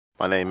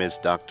My name is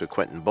Dr.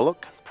 Quinton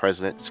Bullock,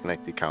 President,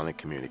 Schenectady County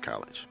Community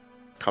College.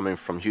 Coming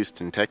from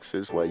Houston,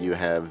 Texas, where you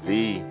have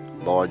the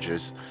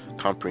largest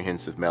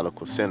comprehensive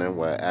medical center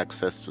where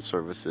access to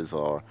services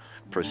are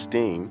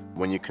pristine,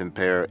 when you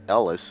compare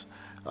Ellis,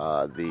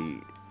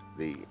 the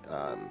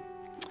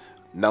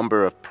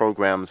number of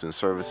programs and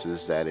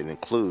services that it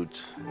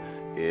includes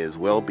is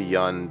well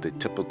beyond the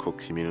typical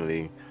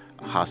community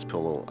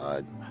hospital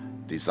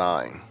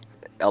design.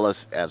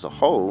 Ellis as a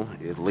whole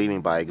is leading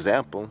by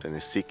example and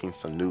is seeking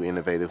some new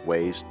innovative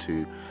ways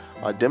to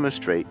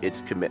demonstrate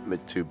its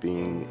commitment to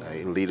being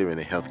a leader in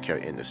the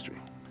healthcare industry.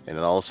 And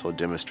it also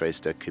demonstrates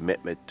their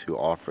commitment to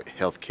offer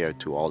healthcare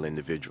to all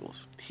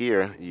individuals.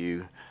 Here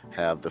you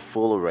have the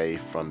full array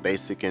from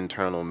basic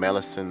internal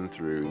medicine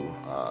through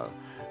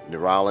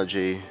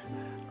neurology,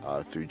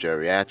 through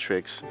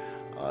geriatrics.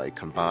 It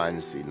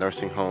combines the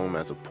nursing home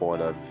as a part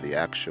of the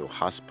actual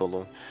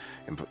hospital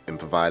in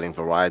providing a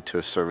variety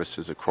of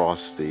services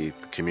across the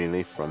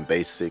community, from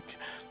basic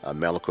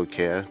medical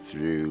care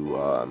through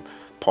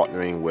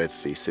partnering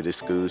with the city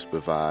schools to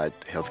provide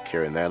health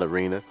care in that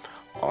arena,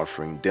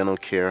 offering dental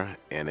care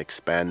and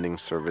expanding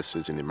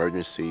services in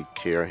emergency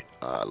care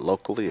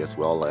locally as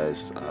well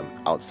as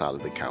outside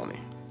of the county.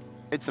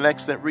 It's an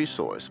excellent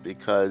resource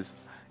because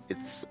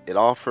it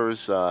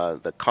offers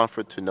the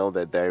comfort to know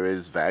that there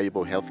is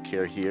valuable health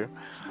care here,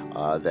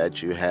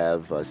 that you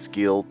have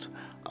skilled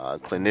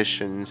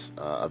clinicians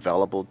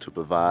available to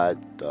provide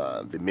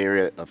the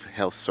myriad of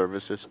health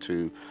services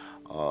to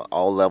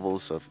all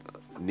levels of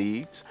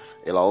needs.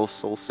 It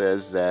also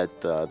says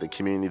that the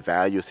community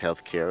values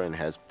healthcare and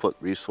has put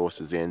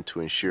resources in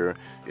to ensure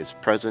its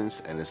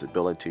presence and its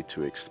ability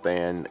to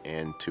expand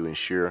and to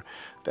ensure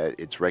that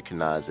it's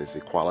recognized as a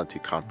quality,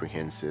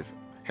 comprehensive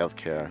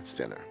healthcare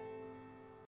center.